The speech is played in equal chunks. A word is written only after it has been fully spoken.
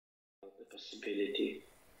possibility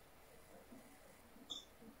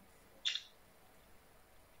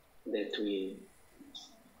that we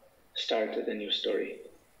started a new story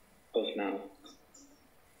of now.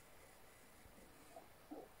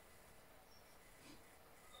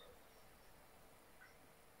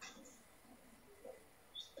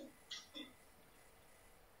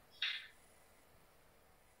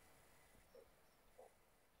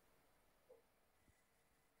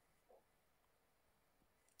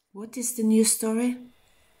 What is the new story?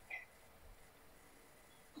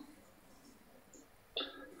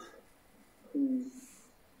 The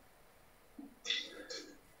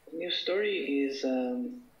new story is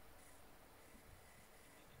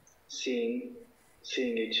seeing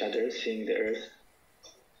each other, seeing the earth.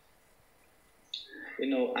 You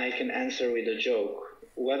know, I can answer with a joke.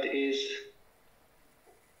 What is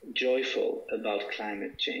joyful about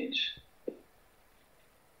climate change?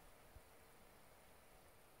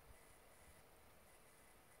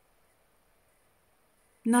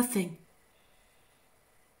 Nothing.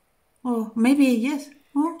 Oh, maybe yes.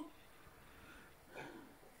 Oh.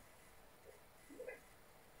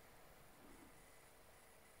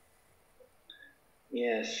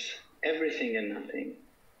 Yes, everything and nothing.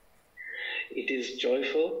 It is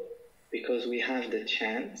joyful because we have the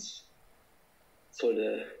chance for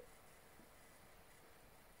the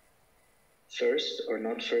first or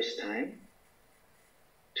not first time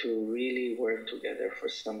to really work together for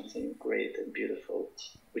something great and beautiful,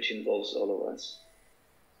 which involves all of us.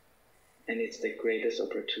 And it's the greatest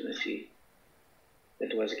opportunity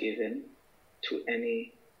that was given to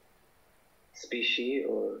any species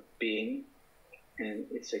or being, and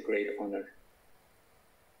it's a great honor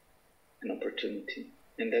and opportunity.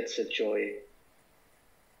 And that's a joy.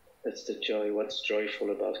 That's the joy, what's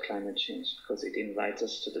joyful about climate change, because it invites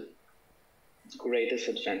us to the greatest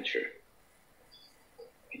adventure.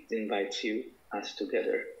 It invites us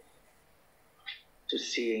together, to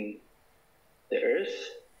seeing the earth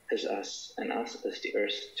as us and us as the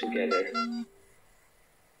earth together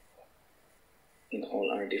in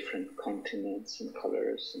all our different continents and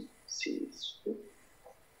colors and seas.